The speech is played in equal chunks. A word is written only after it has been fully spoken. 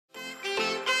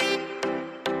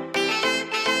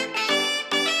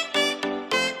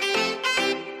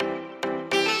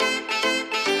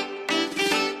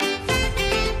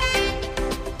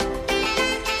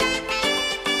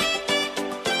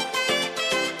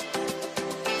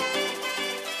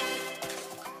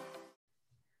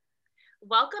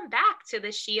welcome back to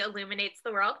the She Illuminates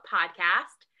the World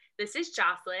podcast. This is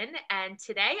Jocelyn, and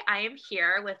today I am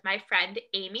here with my friend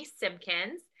Amy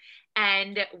Simpkins,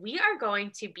 and we are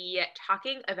going to be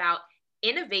talking about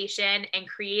innovation and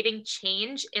creating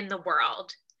change in the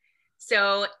world.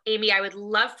 So, Amy, I would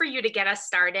love for you to get us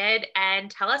started and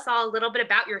tell us all a little bit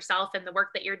about yourself and the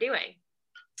work that you're doing.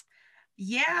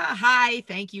 Yeah, hi.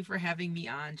 Thank you for having me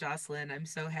on, Jocelyn. I'm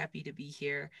so happy to be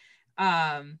here.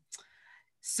 Um,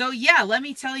 let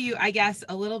me tell you, I guess,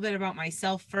 a little bit about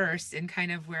myself first and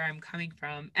kind of where I'm coming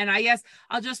from. And I guess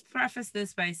I'll just preface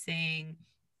this by saying,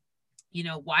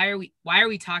 why are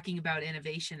we talking about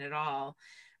innovation at all?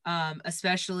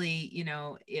 Especially,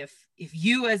 if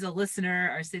you as a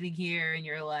listener are sitting here and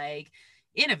you're like,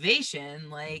 innovation,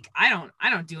 like I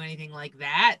don't do anything like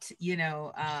that,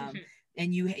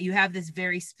 and you have this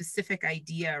very specific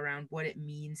idea around what it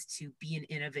means to be an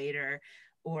innovator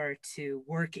or to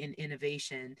work in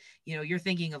innovation. You're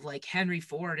thinking of like Henry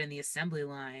Ford and the assembly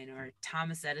line, or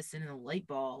Thomas Edison and the light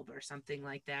bulb, or something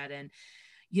like that. And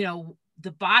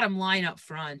the bottom line up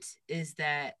front is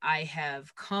that I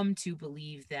have come to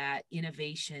believe that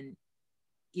innovation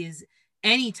is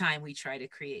anytime we try to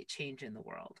create change in the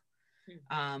world.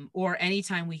 Or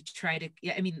anytime we try to,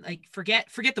 like forget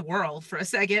the world for a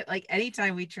second, like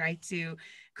anytime we try to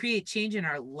create change in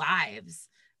our lives,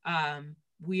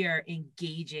 we are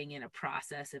engaging in a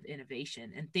process of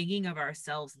innovation, and thinking of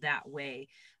ourselves that way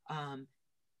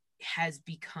has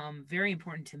become very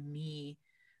important to me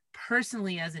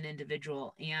personally as an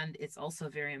individual. And it's also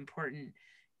very important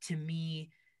to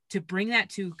me to bring that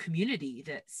to community,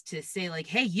 that's to say like,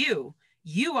 hey, you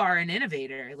are an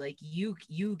innovator, like you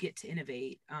get to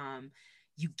innovate.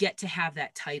 You get to have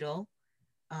that title.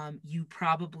 You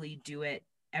probably do it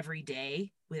every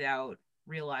day without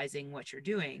realizing what you're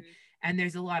doing. Mm-hmm. And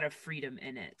there's a lot of freedom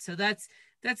in it. So that's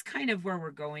kind of where we're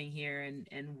going here,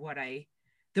 and what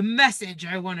the message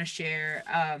I want to share.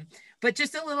 But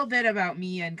just a little bit about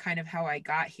me and kind of how I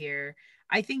got here.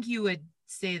 I think you would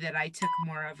say that I took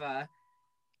more of a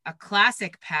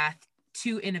classic path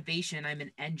to innovation. I'm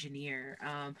an engineer.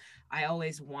 I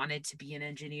always wanted to be an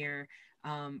engineer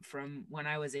from when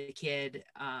I was a kid,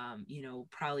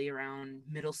 probably around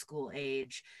middle school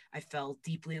age. I fell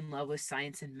deeply in love with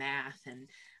science and math. And,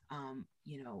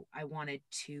 I wanted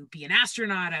to be an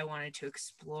astronaut. I wanted to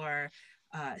explore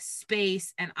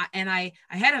space. And I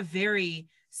had a very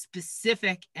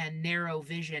specific and narrow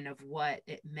vision of what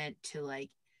it meant to like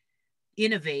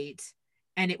innovate.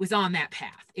 And it was on that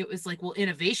path. It was like, well,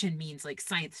 innovation means like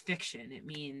science fiction. It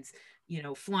means,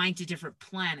 flying to different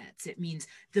planets. It means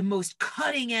the most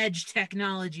cutting edge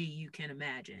technology you can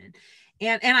imagine.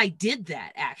 And I did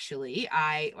that, actually.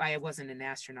 I wasn't an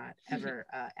astronaut ever,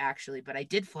 actually, but I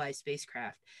did fly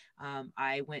spacecraft.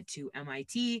 I went to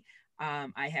MIT.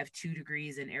 I have 2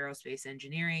 degrees in aerospace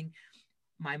engineering.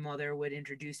 My mother would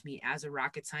introduce me as a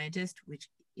rocket scientist, which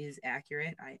is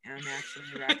accurate. I am actually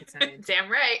a rocket scientist. Damn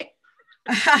right.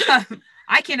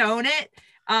 I can own it.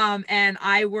 And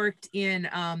I worked in,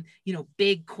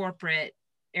 big corporate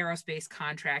aerospace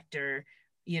contractor,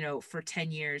 for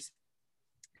 10 years,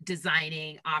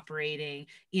 designing, operating,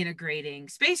 integrating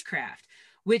spacecraft,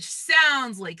 which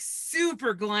sounds like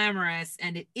super glamorous.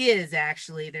 And it is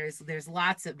actually. There's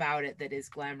lots about it that is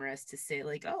glamorous, to say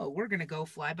like, oh, we're going to go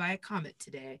fly by a comet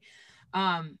today.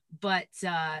 But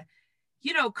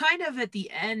kind of at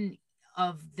the end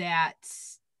of that,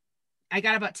 I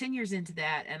got about 10 years into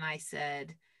that, and I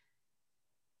said,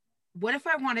 what if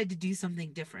I wanted to do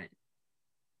something different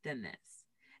than this?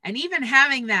 And even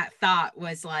having that thought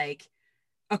was like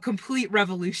a complete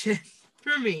revolution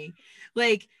for me.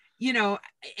 Like,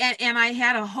 and I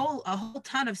had a whole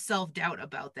ton of self-doubt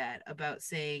about that, about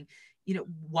saying,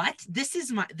 what? This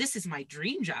is my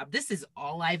dream job. This is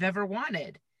all I've ever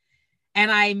wanted. And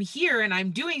I'm here and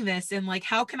I'm doing this, and like,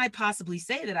 how can I possibly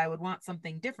say that I would want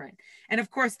something different? And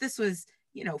of course, this was,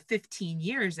 15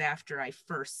 years after I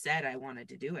first said I wanted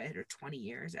to do it, or 20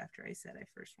 years after I said I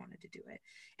first wanted to do it.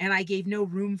 And I gave no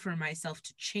room for myself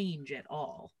to change at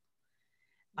all.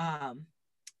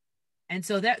 And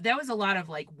so that was a lot of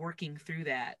like working through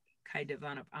that kind of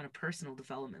on a personal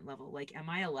development level. Like, am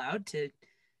I allowed to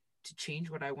change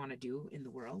what I want to do in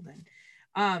the world?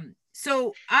 And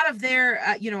so out of there,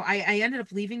 I ended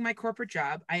up leaving my corporate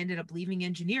job. I ended up leaving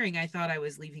engineering. I thought I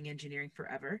was leaving engineering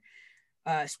forever.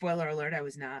 Spoiler alert, I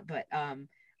was not. But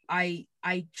I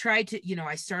tried to,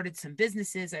 I started some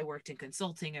businesses. I worked in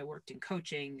consulting. I worked in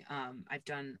coaching. I've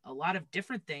done a lot of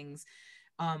different things,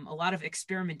 a lot of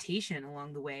experimentation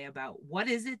along the way about what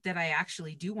is it that I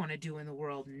actually do want to do in the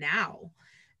world now,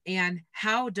 and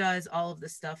how does all of the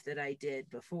stuff that I did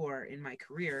before in my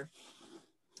career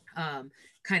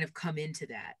kind of come into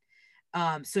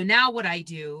that. So now what I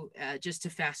do, just to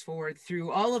fast forward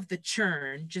through all of the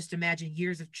churn, just imagine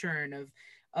years of churn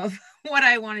of what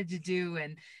I wanted to do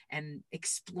and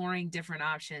exploring different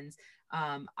options.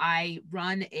 I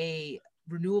run a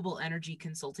renewable energy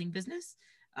consulting business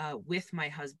with my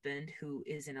husband, who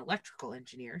is an electrical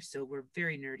engineer. So we're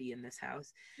very nerdy in this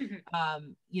house.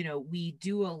 We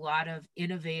do a lot of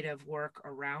innovative work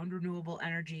around renewable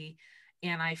energy.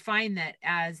 And I find that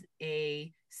as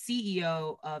a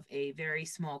CEO of a very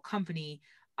small company,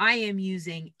 I am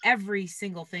using every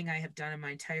single thing I have done in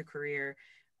my entire career,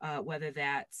 whether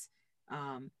that's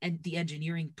and the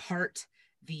engineering part,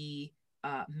 the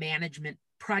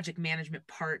project management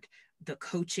part, the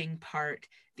coaching part,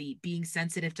 the being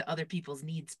sensitive to other people's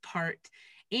needs part,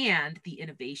 and the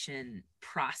innovation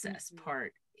process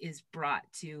part is brought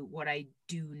to what I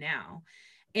do now.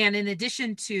 And in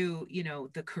addition to,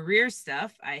 the career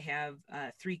stuff, I have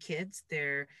 3 kids.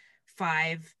 They're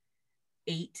 5,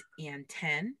 8, and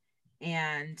 10.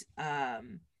 And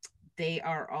they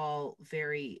are all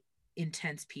very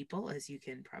intense people, as you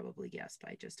can probably guess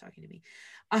by just talking to me.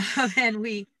 And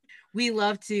we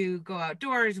love to go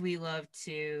outdoors. We love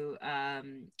to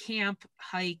camp,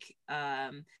 hike,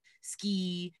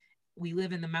 ski. We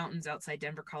live in the mountains outside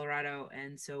Denver, Colorado.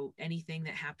 And so anything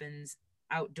that happens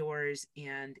outdoors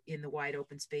and in the wide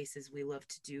open spaces, we love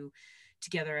to do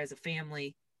together as a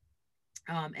family.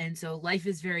 And so life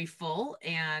is very full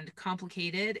and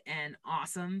complicated and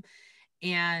awesome.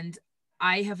 And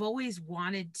I have always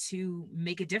wanted to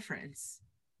make a difference.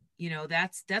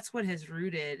 That's what has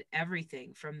rooted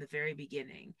everything from the very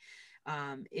beginning.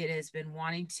 It has been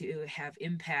wanting to have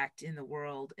impact in the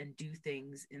world and do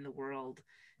things in the world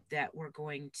that were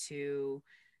going to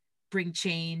bring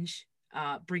change,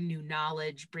 bring new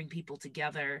knowledge, bring people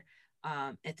together.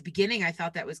 At the beginning, I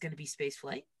thought that was going to be space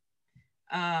flight.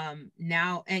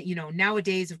 Now, and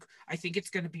nowadays, I think it's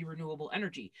going to be renewable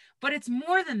energy, but it's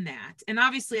more than that. And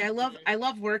obviously, I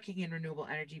love working in renewable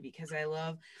energy because I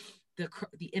love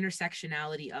the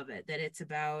intersectionality of it. That it's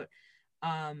about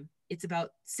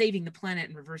saving the planet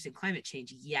and reversing climate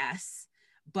change. Yes.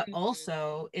 But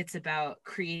also it's about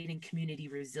creating community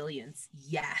resilience.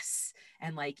 Yes.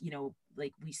 And like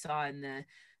we saw in the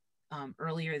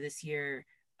earlier this year,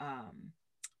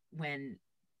 when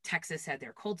Texas had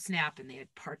their cold snap and they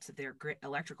had parts of their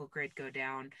electrical grid go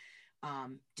down,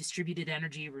 distributed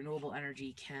energy, renewable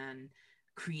energy can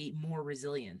create more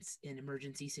resilience in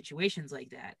emergency situations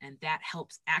like that. And that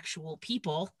helps actual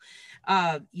people.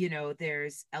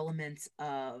 There's elements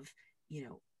of,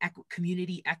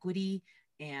 community equity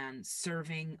and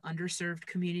serving underserved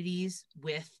communities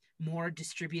with more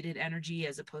distributed energy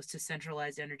as opposed to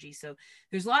centralized energy. So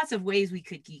there's lots of ways we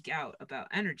could geek out about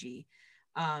energy.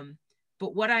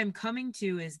 But what I'm coming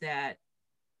to is that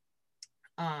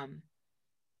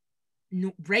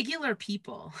regular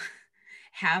people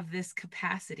have this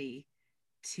capacity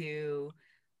to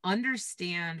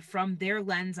understand from their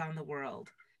lens on the world,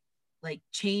 like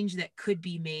change that could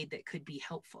be made, that could be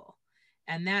helpful.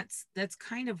 And that's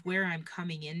kind of where I'm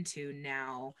coming into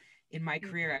now in my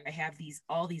career. I have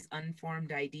all these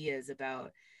unformed ideas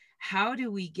about how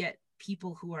do we get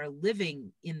people who are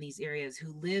living in these areas,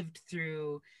 who lived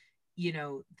through,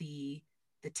 the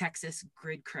Texas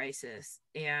grid crisis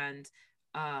and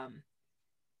the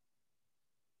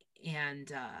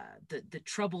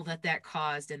trouble that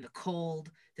caused and the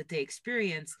cold that they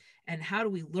experienced, and how do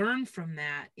we learn from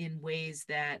that in ways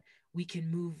that we can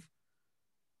move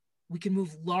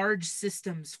large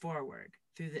systems forward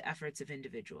through the efforts of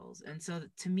individuals. And so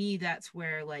to me, that's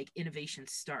where like innovation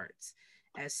starts,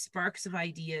 as sparks of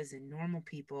ideas in normal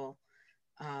people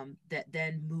that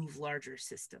then move larger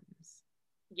systems.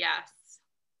 Yes.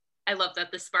 I love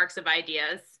that, the sparks of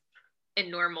ideas in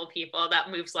normal people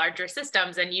that moves larger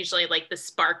systems. And usually like the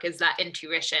spark is that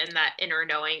intuition, that inner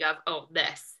knowing of, oh,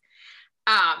 this.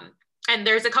 And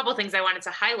there's a couple things I wanted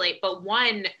to highlight, but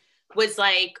one was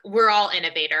like, we're all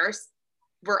innovators.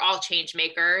 We're all change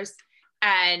makers.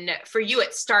 And for you,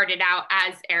 it started out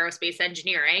as aerospace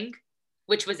engineering,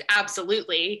 which was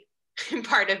absolutely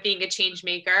part of being a change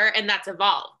maker. And that's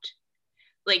evolved.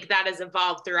 Like that has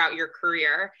evolved throughout your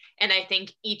career. And I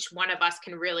think each one of us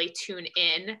can really tune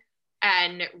in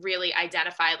and really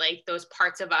identify like those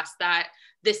parts of us that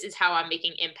this is how I'm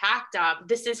making impact.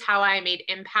 This is how I made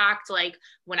impact, like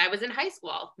when I was in high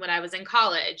school, when I was in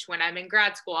college, when I'm in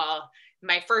grad school,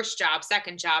 my first job,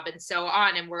 second job, and so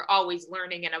on. And we're always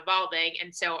learning and evolving.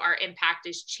 And so our impact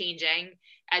is changing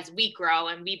as we grow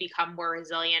and we become more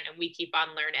resilient and we keep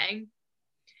on learning.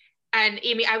 And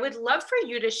Amy, I would love for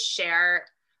you to share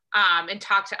and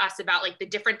talk to us about like the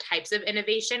different types of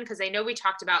innovation. Because I know we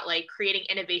talked about like creating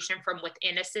innovation from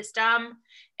within a system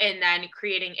and then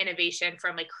creating innovation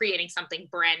from like creating something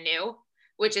brand new,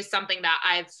 which is something that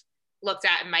I've looked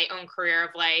at in my own career of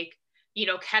like, you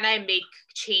know, can I make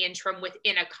change from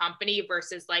within a company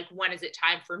versus like, when is it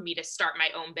time for me to start my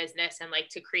own business and like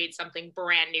to create something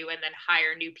brand new and then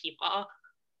hire new people?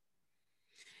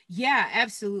 Yeah,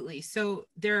 absolutely. So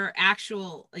there are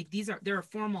actual, like there are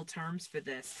formal terms for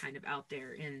this kind of out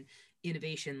there in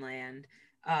innovation land.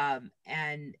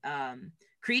 And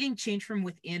creating change from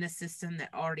within a system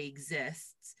that already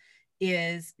exists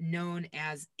is known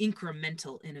as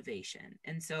incremental innovation.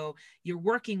 And so you're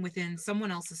working within someone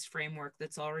else's framework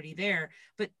that's already there,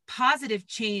 but positive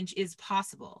change is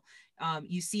possible.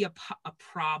 You see a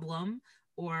problem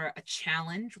or a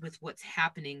challenge with what's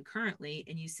happening currently,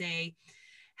 and you say,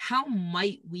 how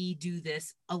might we do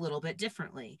this a little bit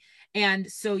differently?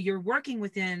 And so you're working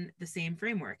within the same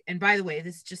framework. And by the way,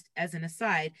 this just as an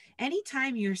aside,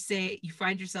 anytime you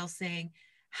find yourself saying,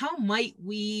 how might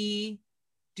we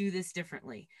do this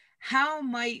differently? How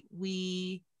might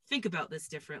we think about this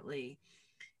differently?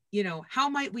 You know, how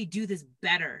might we do this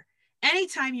better?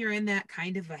 Anytime you're in that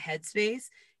kind of a headspace,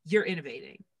 you're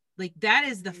innovating. Like that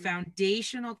is the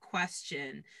foundational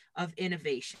question of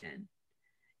innovation,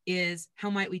 is how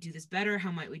might we do this better? How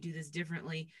might we do this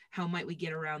differently? How might we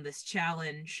get around this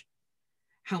challenge?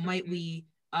 How might we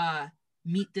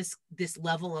meet this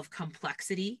level of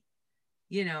complexity?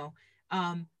 You know,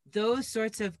 those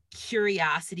sorts of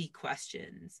curiosity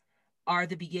questions are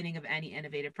the beginning of any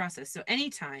innovative process. So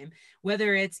anytime,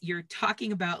 whether it's you're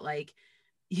talking about like,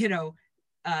 you know,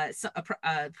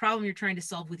 a problem you're trying to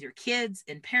solve with your kids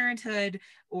in parenthood,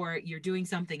 or you're doing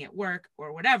something at work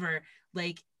or whatever,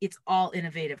 like it's all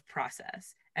innovative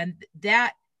process. And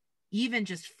that, even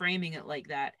just framing it like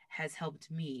that, has helped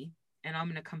me. And I'm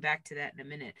going to come back to that in a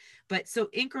minute. But so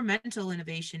incremental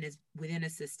innovation is within a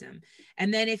system.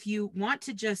 And then if you want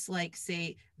to just like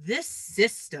say, this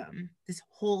system, this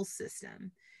whole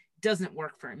system doesn't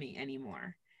work for me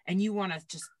anymore, and you want to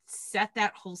just set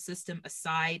that whole system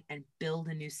aside and build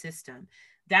a new system,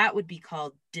 that would be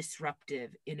called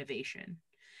disruptive innovation.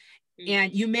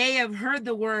 And you may have heard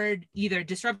the word either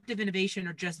disruptive innovation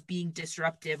or just being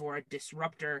disruptive or a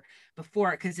disruptor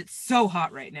before, because it's so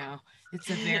hot right now.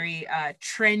 It's a very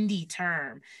trendy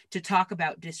term to talk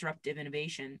about disruptive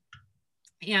innovation.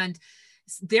 And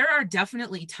there are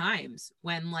definitely times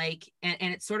when like, and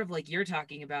it's sort of like you're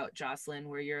talking about, Jocelyn,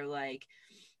 where you're like,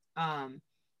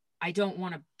 I don't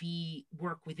want to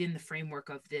work within the framework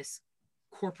of this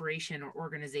corporation or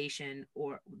organization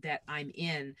or that I'm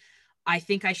in. I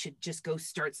think I should just go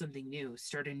start something new,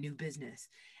 start a new business,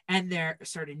 and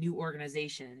start a new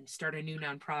organization, start a new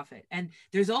nonprofit. And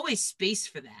there's always space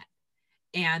for that.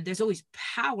 And there's always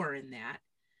power in that.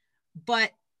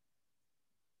 But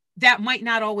that might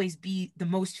not always be the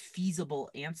most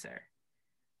feasible answer.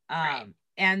 Right.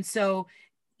 And so,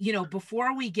 you know,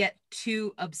 before we get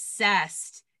too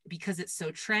obsessed because it's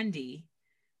so trendy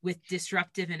with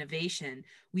disruptive innovation,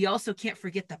 we also can't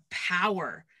forget the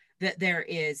power that there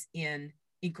is in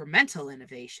incremental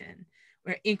innovation,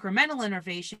 where incremental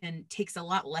innovation takes a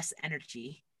lot less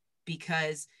energy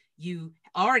because you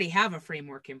already have a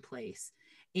framework in place.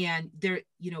 And there,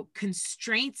 you know,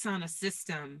 constraints on a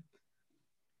system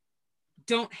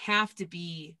don't have to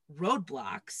be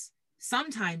roadblocks.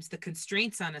 Sometimes the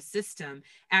constraints on a system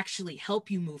actually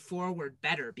help you move forward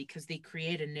better because they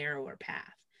create a narrower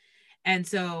path. And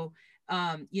so,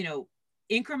 you know,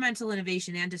 incremental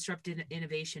innovation and disruptive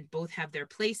innovation both have their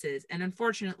places. And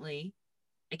unfortunately,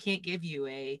 I can't give you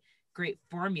a great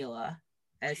formula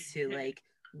as to like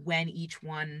when each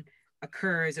one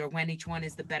occurs or when each one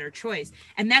is the better choice.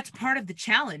 And that's part of the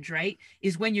challenge, right?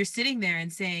 Is when you're sitting there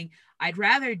and saying, I'd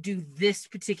rather do this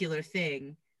particular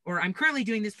thing, or I'm currently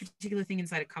doing this particular thing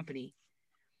inside a company.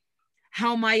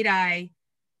 How might I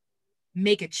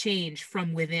make a change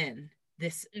from within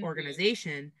this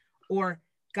organization? Or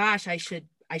gosh, I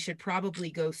should probably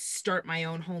go start my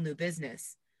own whole new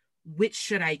business. Which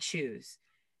should I choose?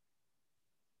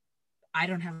 I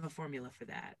don't have a formula for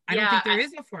that. I don't think there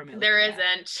is a formula. There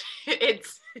isn't.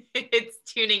 It's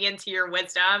tuning into your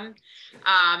wisdom,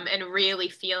 and really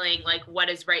feeling like what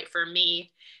is right for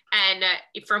me. And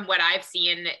from what I've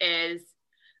seen is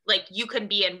like you can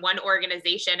be in one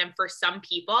organization, and for some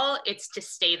people, it's to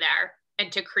stay there and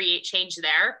to create change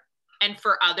there. And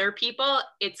for other people,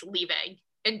 it's leaving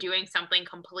and doing something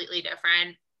completely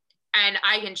different. And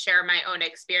I can share my own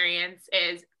experience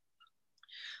is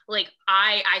like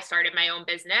I started my own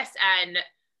business, and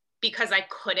because I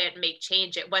couldn't make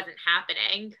change, it wasn't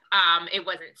happening. It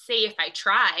wasn't safe. I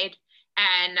tried,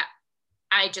 And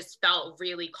I just felt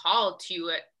really called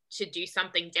to do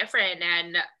something different.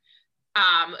 And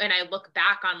I look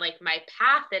back on like my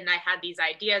path, and I had these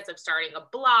ideas of starting a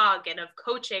blog and of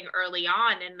coaching early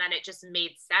on. And then it just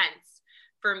made sense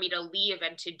for me to leave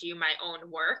and to do my own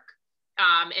work,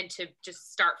 and to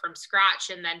just start from scratch,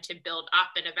 and then to build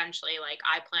up. And eventually, like,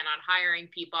 I plan on hiring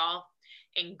people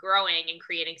and growing and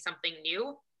creating something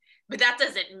new. But that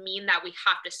doesn't mean that we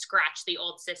have to scratch the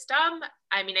old system.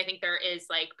 I mean, I think there is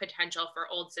like potential for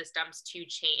old systems to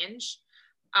change.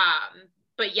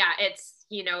 But yeah,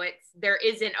 there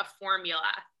isn't a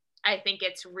formula. I think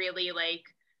it's really like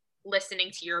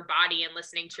listening to your body and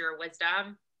listening to your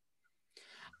wisdom.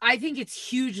 I think it's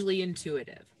hugely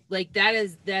intuitive. Like that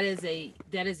is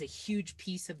a huge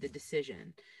piece of the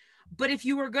decision. But if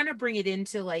you were going to bring it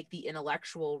into like the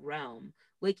intellectual realm,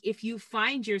 like if you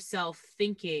find yourself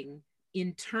thinking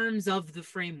in terms of the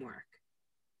framework,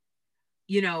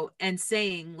 and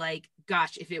saying like,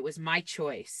 gosh, if it was my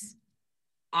choice,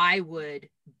 I would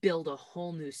build a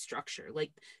whole new structure.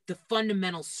 Like the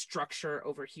fundamental structure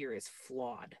over here is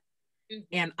flawed.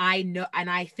 Mm-hmm. And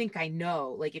I think I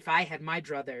know, like if I had my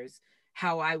druthers,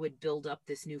 how I would build up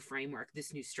this new framework,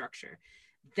 this new structure.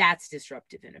 That's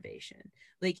disruptive innovation.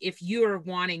 Like if you're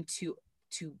wanting to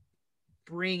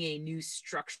bring a new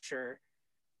structure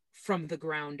from the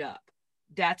ground up,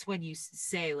 that's when you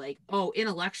say like, oh,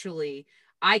 intellectually,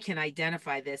 I can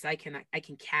identify this. I can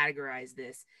categorize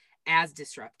this as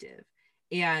disruptive,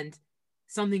 and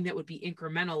something that would be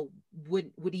incremental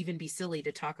would even be silly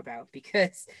to talk about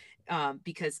because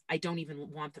I don't even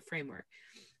want the framework.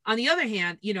 On the other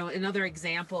hand, another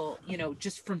example,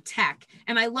 just from tech,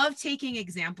 and I love taking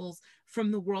examples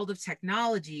from the world of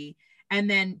technology and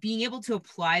then being able to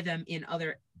apply them in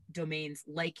other domains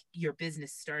like your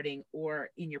business starting or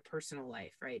in your personal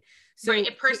life, right? So right,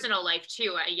 in personal life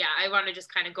too. Yeah, I want to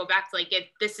just kind of go back to like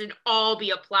this can all be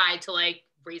applied to like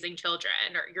raising children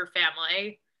or your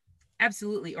family.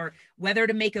 Absolutely. Or whether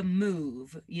to make a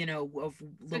move, of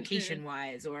location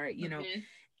wise, or, mm-hmm.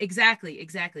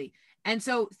 Exactly. And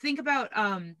so think about,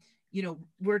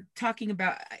 we're talking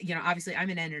about, obviously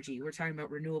I'm in energy. We're talking about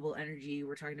renewable energy.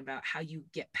 We're talking about how you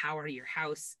get power to your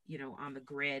house, on the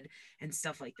grid and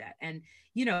stuff like that. And,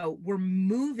 we're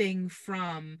moving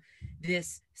from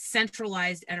this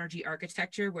centralized energy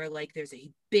architecture where like there's a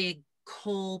big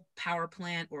coal power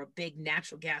plant or a big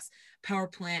natural gas power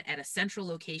plant at a central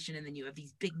location, and then you have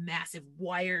these big massive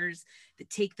wires that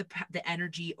take the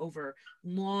energy over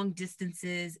long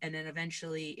distances, and then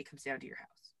eventually it comes down to your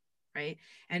house, right?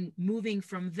 And moving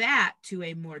from that to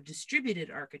a more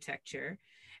distributed architecture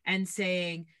and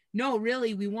saying, no,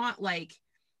 really, we want like,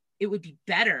 it would be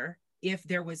better if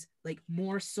there was like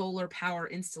more solar power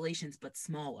installations but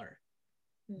smaller,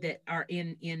 that are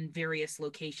in various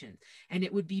locations. And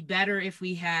it would be better if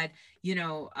we had,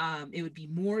 it would be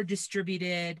more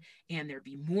distributed and there'd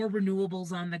be more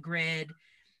renewables on the grid.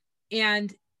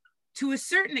 And to a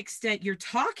certain extent, you're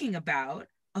talking about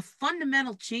a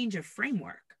fundamental change of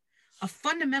framework, a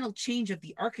fundamental change of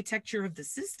the architecture of the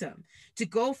system, to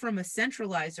go from a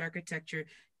centralized architecture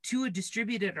to a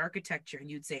distributed architecture. And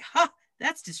you'd say,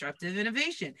 that's disruptive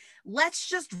innovation. Let's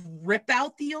just rip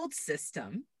out the old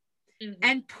system, mm-hmm.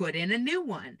 and put in a new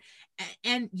one.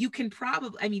 And you can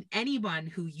probably, anyone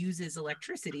who uses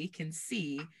electricity can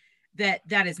see that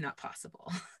is not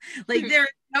possible. Like there is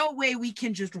no way we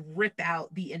can just rip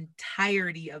out the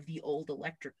entirety of the old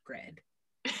electric grid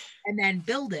and then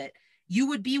build it. You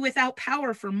would be without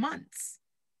power for months.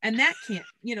 And that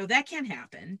can't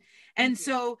happen. And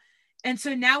mm-hmm.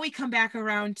 so now we come back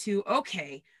around to,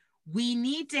 okay, we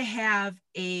need to have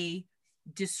a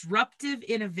disruptive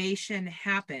innovation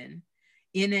happen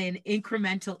in an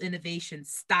incremental innovation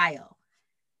style.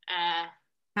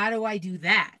 How do I do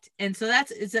that? And so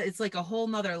it's like a whole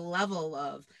nother level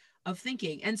of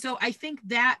thinking. And so I think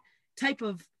that type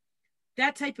of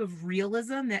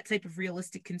realism, that type of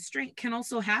realistic constraint can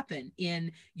also happen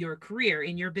in your career,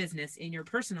 in your business, in your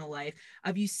personal life.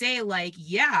 Of you say like,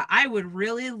 yeah, I would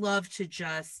really love to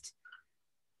just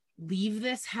leave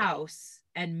this house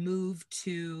and move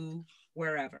to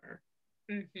wherever,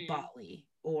 mm-hmm. Bali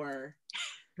or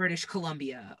British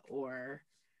Columbia or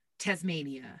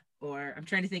Tasmania, or I'm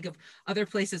trying to think of other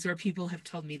places where people have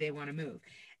told me they want to move.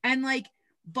 And like,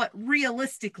 but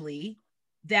realistically,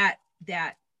 that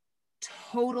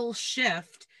total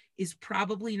shift is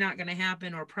probably not going to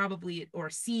happen, or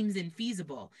seems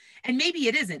infeasible. And maybe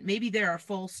it isn't. Maybe there are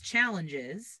false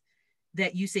challenges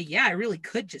that you say, yeah, I really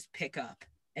could just pick up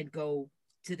and go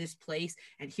to this place,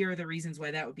 and here are the reasons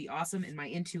why that would be awesome, and my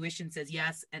intuition says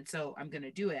yes, and so I'm going to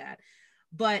do it.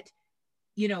 But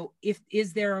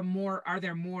are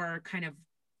there more kind of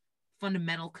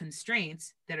fundamental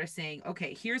constraints that are saying,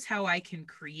 okay, here's how I can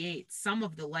create some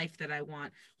of the life that I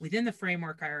want within the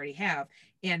framework I already have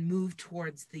and move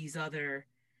towards these other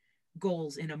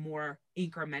goals in a more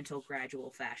incremental,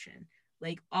 gradual fashion.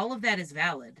 Like, all of that is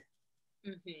valid.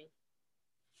 Mm-hmm.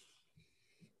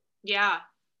 Yeah.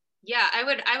 Yeah.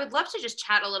 I would love to just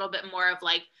chat a little bit more of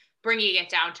like bringing it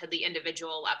down to the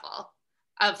individual level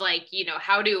of like,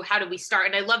 how do we start?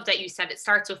 And I love that you said it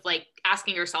starts with like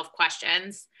asking yourself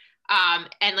questions.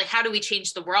 And like, how do we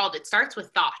change the world? It starts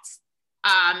with thoughts.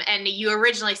 And you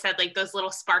originally said like those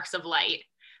little sparks of light.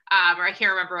 Or I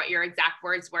can't remember what your exact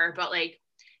words were, but like,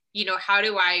 how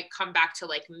do I come back to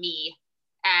like me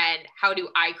and how do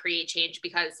I create change?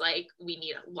 Because like we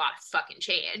need a lot of fucking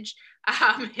change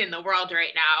in the world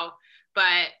right now.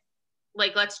 But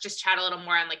like, let's just chat a little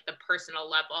more on like the personal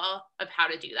level of how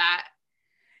to do that.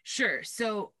 Sure.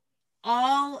 So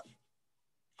all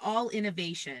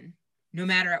innovation, no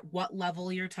matter at what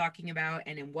level you're talking about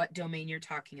and in what domain you're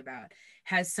talking about,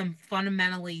 has some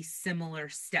fundamentally similar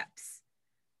steps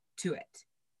to it.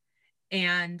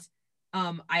 And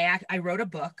I wrote a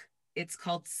book. It's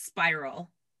called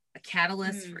Spiral, a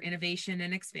catalyst for innovation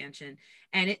and expansion.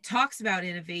 And it talks about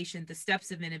innovation, the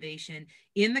steps of innovation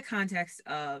in the context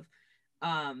of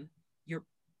your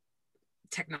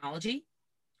technology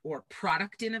or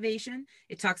product innovation.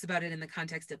 It talks about it in the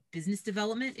context of business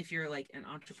development, if you're like an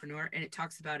entrepreneur, and it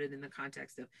talks about it in the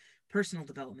context of personal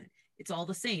development. It's all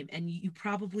the same. And you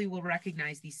probably will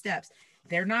recognize these steps.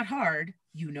 They're not hard.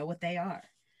 You know what they are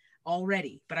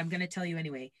already, but I'm going to tell you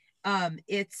anyway.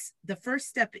 It's the first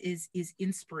step is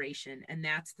inspiration, and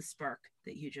that's the spark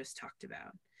that you just talked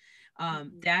about.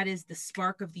 That is the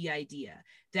spark of the idea.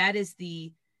 That is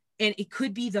and it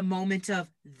could be the moment of,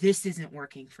 this isn't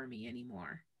working for me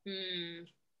anymore.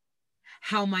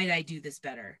 How might I do this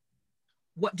better?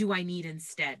 What do I need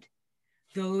instead?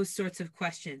 Those sorts of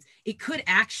questions. It could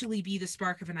actually be the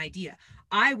spark of an idea.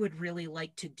 I would really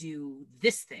like to do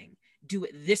this thing, do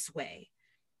it this way,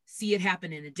 see it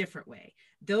happen in a different way.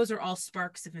 Those are all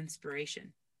sparks of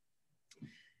inspiration.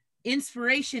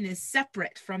 Inspiration is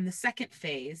separate from the second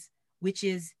phase, which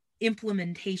is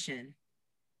implementation.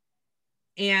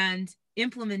 And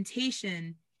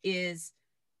implementation is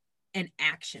an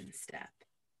action step.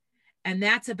 And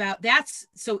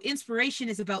so inspiration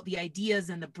is about the ideas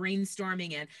and the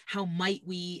brainstorming and how might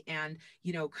we, and,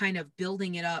 kind of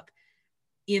building it up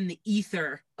in the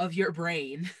ether of your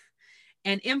brain.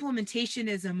 And implementation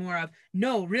is a more of,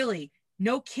 no, really,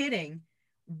 no kidding.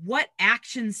 What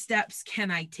action steps can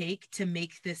I take to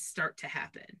make this start to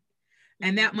happen?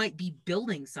 And that might be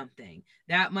building something.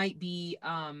 That might be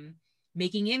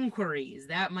making inquiries.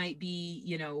 That might be,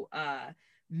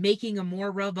 making a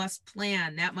more robust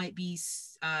plan. That might be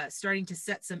starting to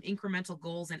set some incremental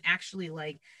goals and actually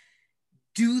like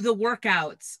do the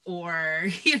workouts, or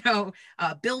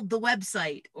build the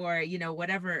website, or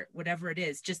whatever it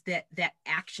is. Just that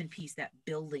action piece, that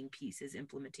building piece, is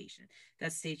implementation.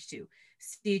 That's stage 2.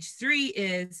 Stage 3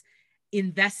 is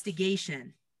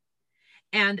investigation.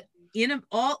 And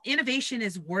all innovation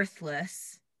is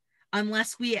worthless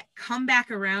unless we come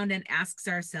back around and ask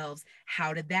ourselves,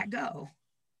 how did that go?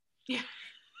 Yeah.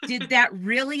 Did that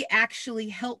really actually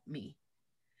help me?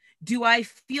 Do I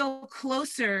feel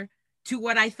closer to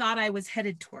what I thought I was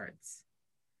headed towards?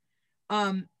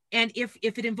 And if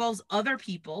it involves other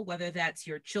people, whether that's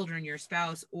your children, your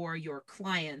spouse, or your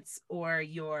clients, or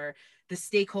the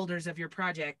stakeholders of your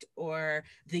project, or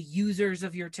the users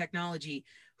of your technology,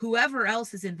 whoever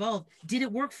else is involved, did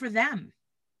it work for them?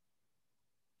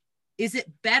 Is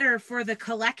it better for the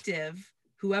collective,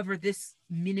 whoever this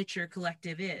miniature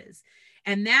collective is?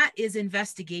 And that is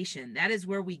investigation. That is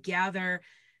where we gather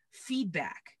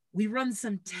feedback. We run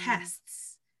some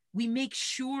tests. We make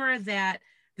sure that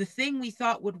the thing we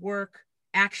thought would work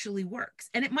actually works.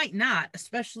 And it might not,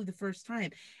 especially the first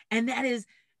time. And that is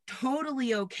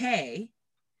totally okay.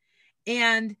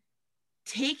 And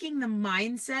taking the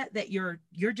mindset that you're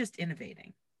just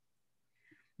innovating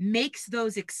makes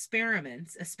those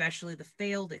experiments, especially the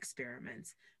failed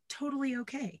experiments, totally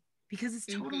okay, because it's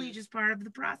totally just part of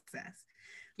the process.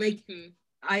 Like,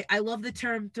 I love the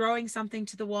term throwing something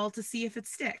to the wall to see if it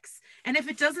sticks. And if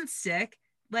it doesn't stick,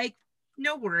 like,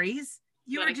 no worries.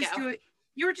 You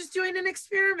were just doing an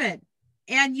experiment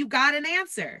and you got an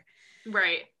answer.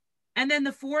 Right. And then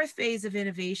the fourth phase of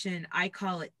innovation, I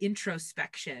call it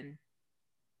introspection.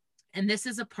 And this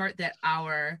is a part that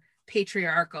our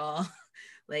patriarchal,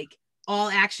 like, all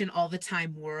action all the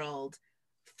time world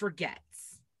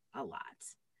forgets a lot.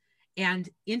 And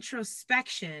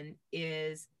introspection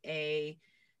is a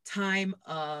time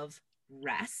of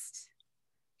rest,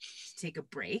 to take a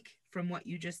break from what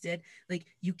you just did. Like,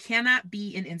 you cannot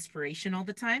be in inspiration all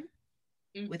the time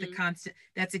with a constant,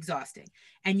 that's exhausting.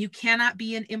 And you cannot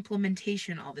be in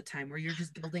implementation all the time where you're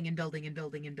just building and building and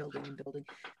building and building and building.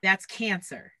 That's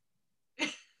cancer.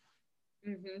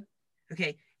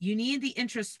 Okay, you need the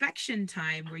introspection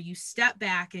time where you step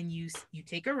back and you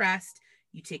take a rest,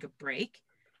 you take a break,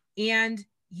 and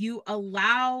you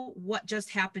allow what just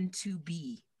happened to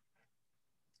be.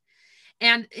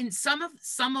 And in some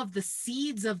of the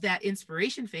seeds of that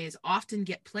inspiration phase often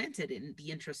get planted in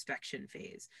the introspection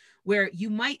phase, where you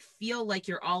might feel like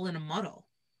you're all in a muddle.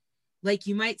 Like,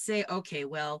 you might say, okay,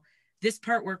 well, this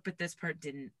part worked, but this part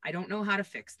didn't. I don't know how to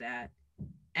fix that.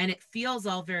 And it feels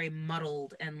all very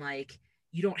muddled, and like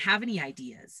you don't have any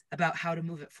ideas about how to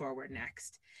move it forward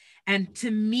next. And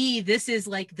to me, this is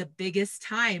like the biggest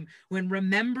time, when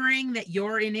remembering that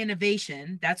you're in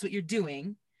innovation, that's what you're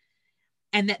doing,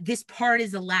 and that this part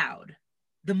is allowed.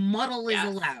 The muddle is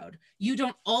allowed. You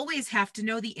don't always have to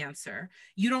know the answer.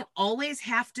 You don't always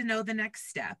have to know the next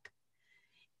step.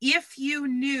 If you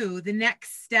knew the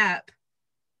next step,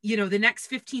 you know, the next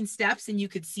 15 steps, and you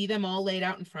could see them all laid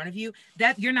out in front of you,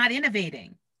 that you're not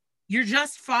innovating. You're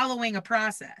just following a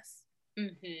process.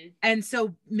 And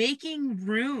so making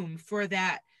room for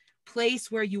that place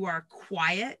where you are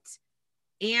quiet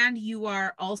and you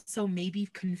are also maybe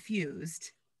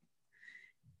confused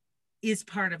is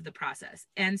part of the process.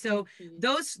 And so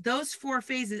those four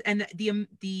phases, and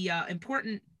the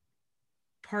important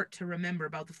part to remember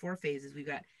about the four phases, we've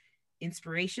got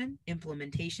inspiration,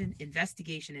 implementation,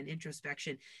 investigation, and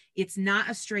introspection. It's not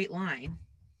a straight line.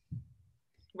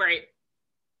 Right.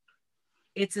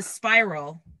 It's a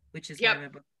spiral, which is why my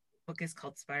book is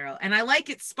called Spiral. And I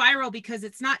like it spiral because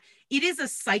it is a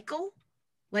cycle.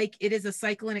 Like, it is a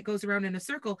cycle and it goes around in a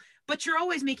circle, but you're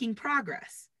always making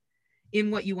progress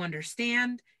in what you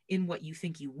understand, in what you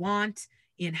think you want,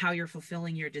 in how you're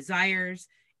fulfilling your desires,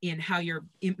 in how you're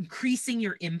increasing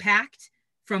your impact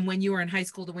from when you were in high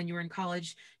school to when you were in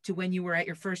college to when you were at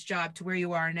your first job to where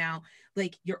you are now.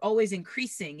 Like, you're always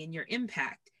increasing in your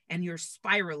impact and you're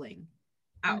spiraling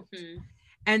out.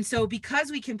 And so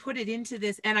because we can put it into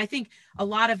this, and I think a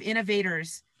lot of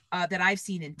innovators that I've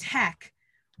seen in tech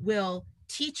will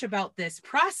teach about this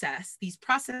process, these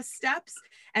process steps,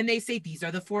 and they say, these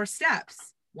are the 4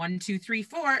 steps, 1, 2, 3,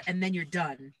 4, and then you're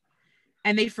done.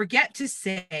 And they forget to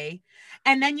say,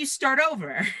 and then you start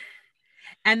over.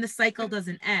 And the cycle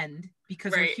doesn't end,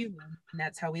 because we're human and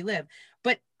that's how we live.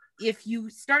 But if you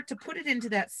start to put it into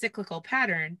that cyclical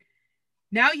pattern,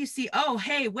 now you see, oh,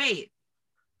 hey, wait,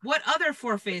 what other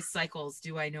 4-phase cycles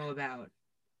do I know about?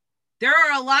 There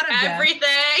are a lot of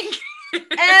everything.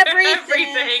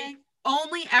 Everything.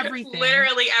 Only everything.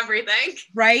 Literally everything.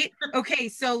 Right? Okay,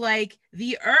 so like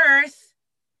the earth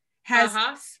has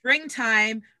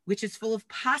springtime, which is full of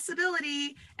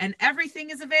possibility, and everything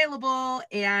is available,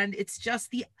 and it's just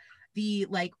the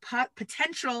like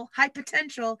potential, high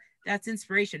potential. That's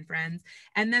inspiration, friends.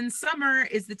 And then summer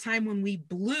is the time when we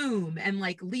bloom, and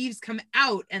like leaves come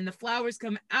out and the flowers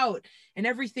come out and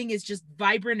everything is just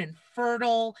vibrant and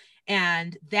fertile.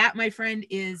 And that, my friend,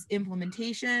 is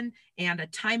implementation and a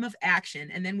time of action.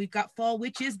 And then we've got fall,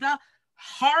 which is the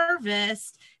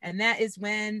harvest, and that is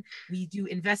when we do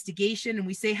investigation and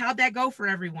we say, how'd that go for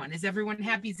everyone? Is everyone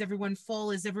happy? Is everyone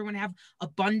full? Is everyone have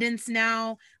abundance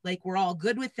now? Like, we're all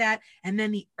good with that. And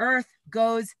then the earth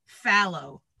goes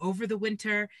fallow over the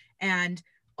winter, and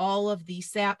all of the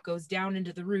sap goes down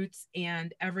into the roots,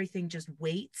 and everything just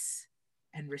waits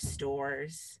and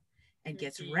restores and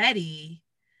gets ready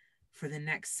for the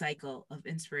next cycle of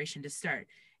inspiration to start.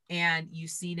 And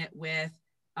you've seen it with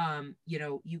you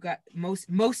know, you got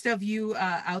most of you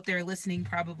out there listening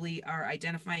probably are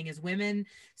identifying as women,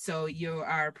 so you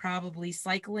are probably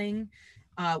cycling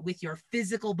with your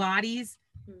physical bodies.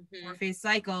 4-phase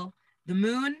cycle. The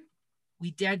moon,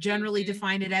 we generally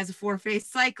define it as a 4-phase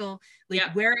cycle.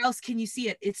 Like, where else can you see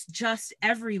it? It's just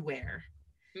everywhere.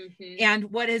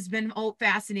 And what has been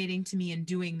fascinating to me in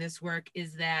doing this work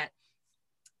is that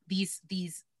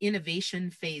these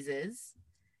innovation phases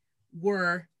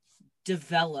were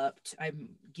developed, I'm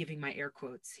giving my air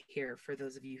quotes here for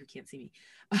those of you who can't see me,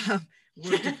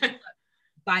 were developed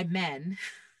by men.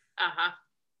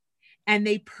 And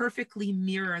they perfectly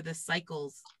mirror the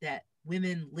cycles that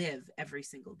women live every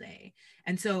single day.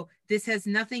 And so this has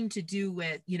nothing to do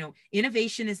with, you know,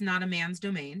 innovation is not a man's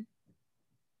domain,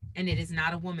 and it is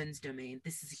not a woman's domain.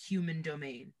 This is a human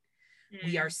domain.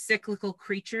 We are cyclical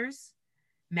creatures,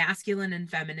 masculine and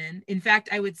feminine. In fact,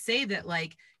 I would say that,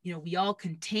 like, you know, we all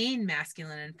contain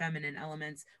masculine and feminine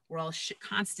elements. We're all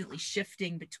constantly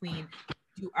shifting between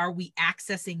Are we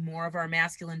accessing more of our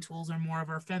masculine tools or more of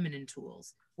our feminine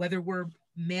tools, whether we're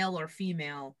male or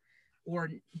female or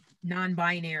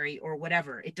non-binary or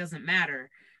whatever, it doesn't matter.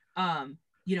 And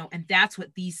that's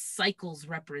what these cycles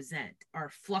represent, are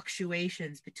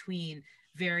fluctuations between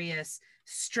various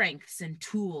strengths and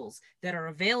tools that are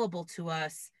available to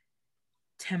us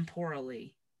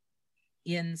temporally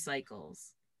in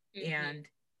cycles. And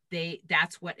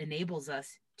that's what enables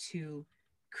us to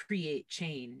create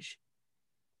change,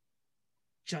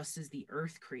 just as the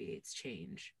earth creates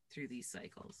change through these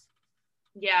cycles.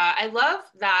 Yeah, I love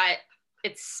that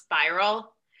it's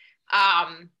spiral.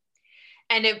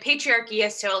 And if patriarchy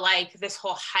is so like this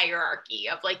whole hierarchy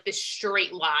of like this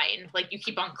straight line, like you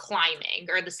keep on climbing,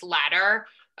 or this ladder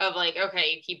of like,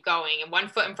 okay, you keep going and one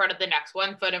foot in front of the next,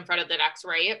 one foot in front of the next,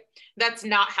 right? That's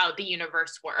not how the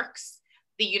universe works.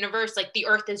 The universe, like the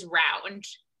earth is round.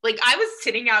 Like I was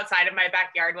sitting outside of my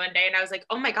backyard one day and I was like,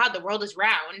 oh my God, the world is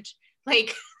round.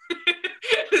 Like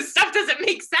this stuff doesn't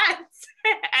make sense.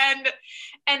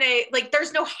 and like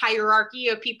there's no hierarchy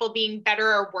of people being better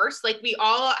or worse. Like we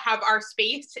all have our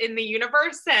space in the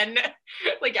universe, and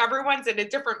like everyone's in a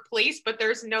different place, but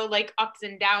there's no like ups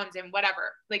and downs and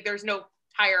whatever. Like there's no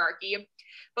hierarchy.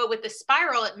 But with the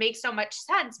spiral, it makes so much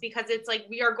sense because it's like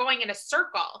we are going in a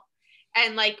circle,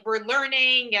 and like we're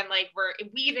learning and like we're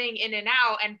weaving in and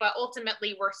out, and but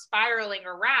ultimately we're spiraling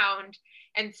around.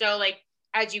 And so like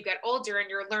as you get older and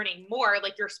you're learning more,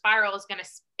 like your spiral is going to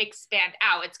expand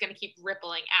out. It's going to keep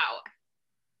rippling out.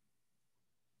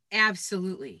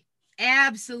 Absolutely.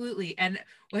 And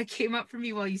what came up for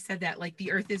me while you said that, like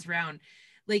the earth is round,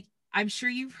 like I'm sure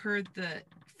you've heard the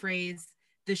phrase,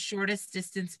 the shortest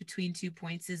distance between 2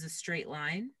 points is a straight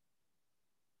line.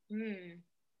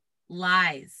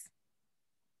 Lies.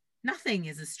 Nothing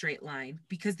is a straight line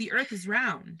because the earth is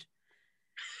round.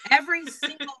 Every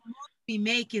single move we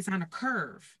make is on a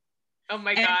curve. Oh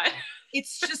my God.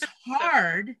 It's just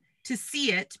hard to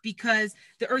see it because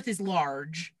the earth is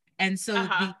large. And so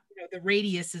the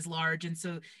radius is large. And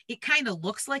so it kind of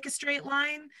looks like a straight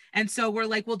line. And so we're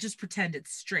like, we'll just pretend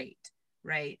it's straight.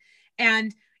 Right.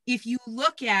 And if you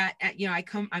look at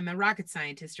I'm a rocket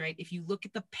scientist, right? If you look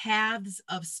at the paths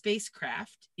of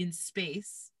spacecraft in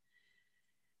space,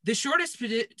 the shortest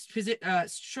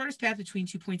path between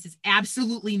 2 points is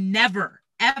absolutely never,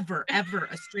 ever, ever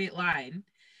a straight line.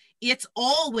 It's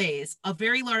always a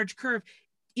very large curve.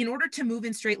 In order to move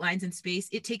in straight lines in space,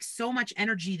 it takes so much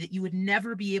energy that you would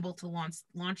never be able to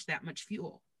launch that much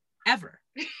fuel, ever.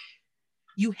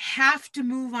 You have to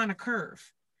move on a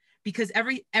curve because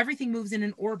everything moves in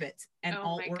an orbit, and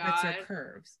all orbits are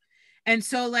curves. And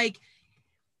so like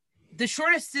the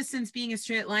shortest distance being a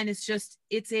straight line is just,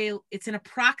 it's an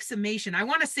approximation. I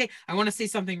want to say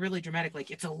something really dramatic,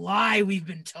 like it's a lie we've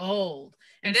been told.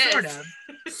 And sort of,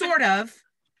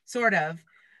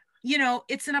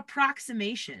 it's an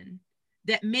approximation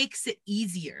that makes it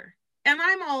easier. And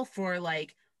I'm all for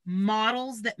like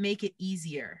models that make it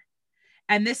easier.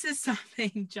 And this is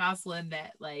something, Jocelyn,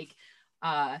 that like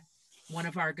one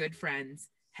of our good friends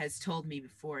has told me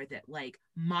before, that like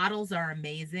models are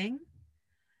amazing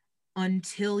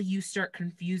until you start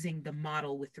confusing the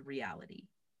model with the reality.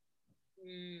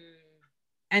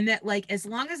 And that like, as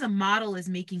long as a model is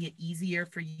making it easier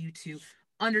for you to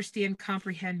understand,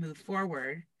 comprehend, move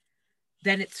forward,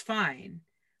 then it's fine.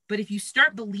 But if you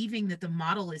start believing that the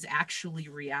model is actually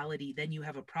reality, then you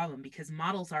have a problem, because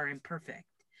models are imperfect.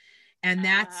 And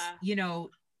that's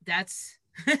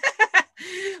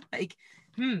like,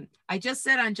 I just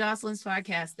said on Jocelyn's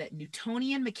podcast that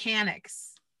Newtonian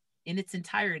mechanics in its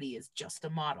entirety is just a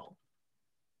model.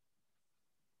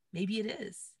 Maybe it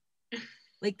is.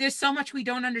 Like there's so much we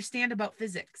don't understand about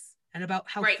physics and about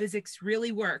how physics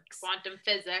really works. Quantum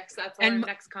physics, that's our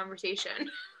next conversation.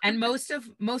 And most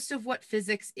of what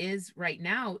physics is right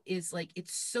now is like,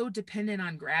 it's so dependent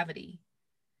on gravity.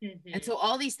 And so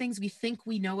all these things we think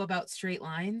we know about straight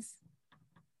lines,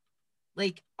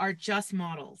 like, are just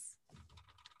models.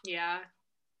 Yeah.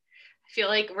 I feel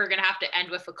like we're going to have to end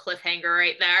with a cliffhanger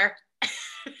right there.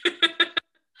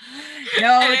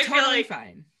 No, totally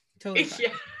fine. Totally fine.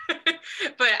 Yeah.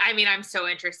 But I mean, I'm so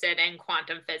interested in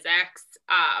quantum physics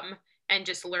and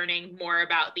just learning more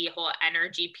about the whole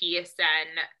energy piece. And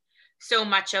so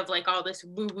much of like all this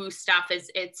woo-woo stuff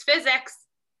it's physics.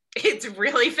 It's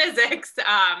really physics.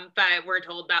 But we're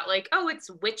told that like, oh,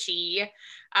 it's witchy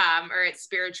or it's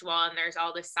spiritual, and there's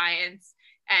all this science.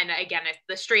 And again, it's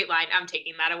the straight line. I'm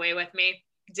taking that away with me.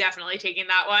 Definitely taking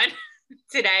that one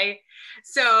today.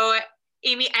 So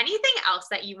Amy, anything else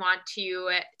that you want to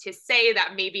say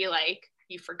that maybe like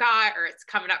you forgot or it's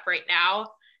coming up right now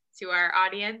to our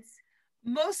audience?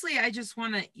 Mostly I just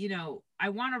want to, I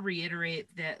want to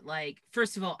reiterate that, like,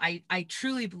 first of all, I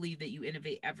truly believe that you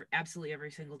innovate absolutely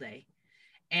every single day,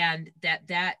 and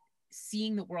that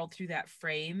seeing the world through that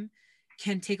frame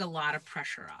can take a lot of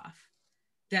pressure off.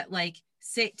 That, like,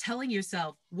 say, telling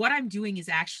yourself what I'm doing is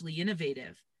actually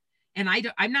innovative, and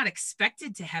I'm not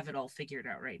expected to have it all figured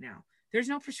out right now. There's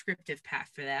no prescriptive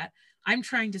path for that. I'm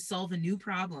trying to solve a new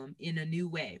problem in a new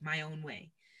way, my own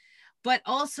way. But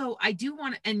also, I do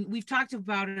want to, and we've talked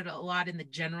about it a lot in the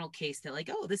general case, that, like,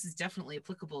 oh, this is definitely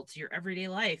applicable to your everyday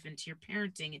life and to your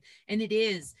parenting, and it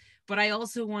is. But I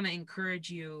also want to encourage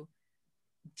you,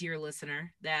 dear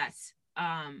listener, that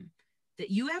that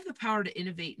you have the power to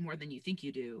innovate more than you think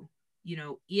you do.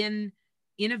 In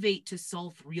innovate to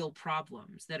solve real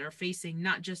problems that are facing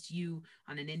not just you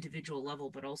on an individual level,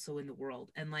 but also in the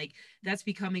world. And, like, that's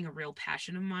becoming a real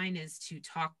passion of mine, is to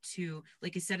talk to,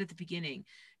 like I said at the beginning,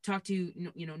 talk to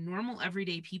normal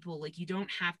everyday people. Like, you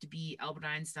don't have to be Albert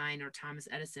Einstein or Thomas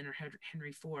Edison or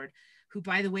Henry Ford, who,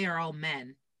 by the way, are all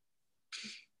men.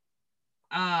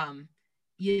 um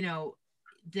you know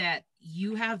that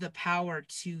you have the power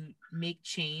to make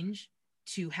change,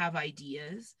 to have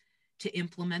ideas, to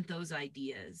implement those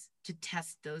ideas, to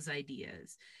test those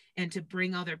ideas, and to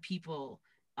bring other people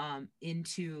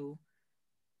into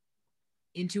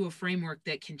a framework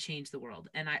that can change the world.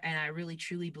 And I really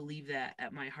truly believe that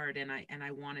at my heart, and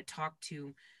I want to talk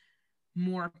to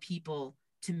more people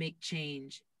to make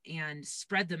change and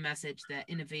spread the message that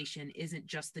innovation isn't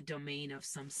just the domain of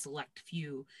some select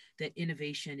few, that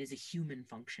innovation is a human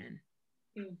function.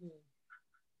 Mm-hmm.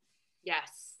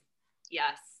 Yes.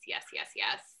 Yes. Yes. Yes.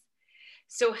 Yes.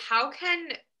 So how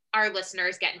can our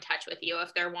listeners get in touch with you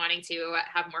if they're wanting to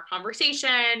have more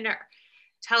conversation?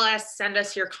 Tell us, send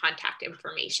us your contact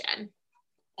information.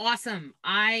 Awesome.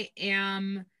 I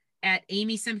am at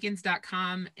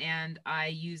amysimpkins.com, and I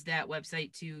use that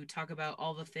website to talk about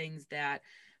all the things that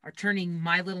are turning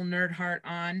my little nerd heart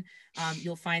on.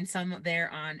 You'll find some there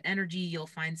on energy, you'll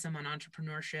find some on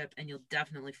entrepreneurship, and you'll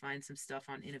definitely find some stuff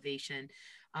on innovation.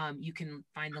 You can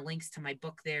find the links to my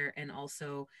book there, and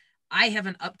also I have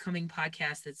an upcoming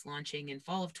podcast that's launching in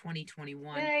fall of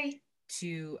 2021. Yay.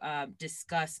 To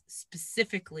discuss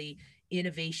specifically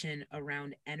innovation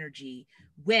around energy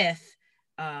with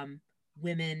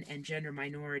women and gender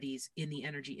minorities in the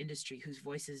energy industry, whose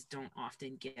voices don't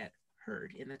often get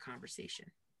heard in the conversation.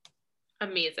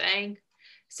 Amazing.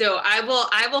 So I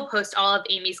will post all of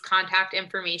Amy's contact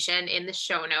information in the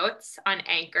show notes on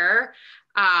Anchor.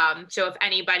 So if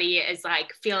anybody is,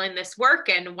 like, feeling this work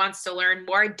and wants to learn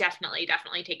more, definitely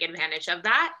take advantage of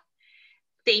that.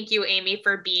 Thank you, Amy,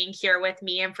 for being here with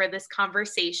me and for this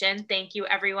conversation. Thank you,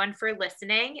 everyone, for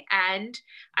listening, and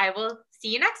I will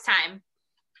see you next time.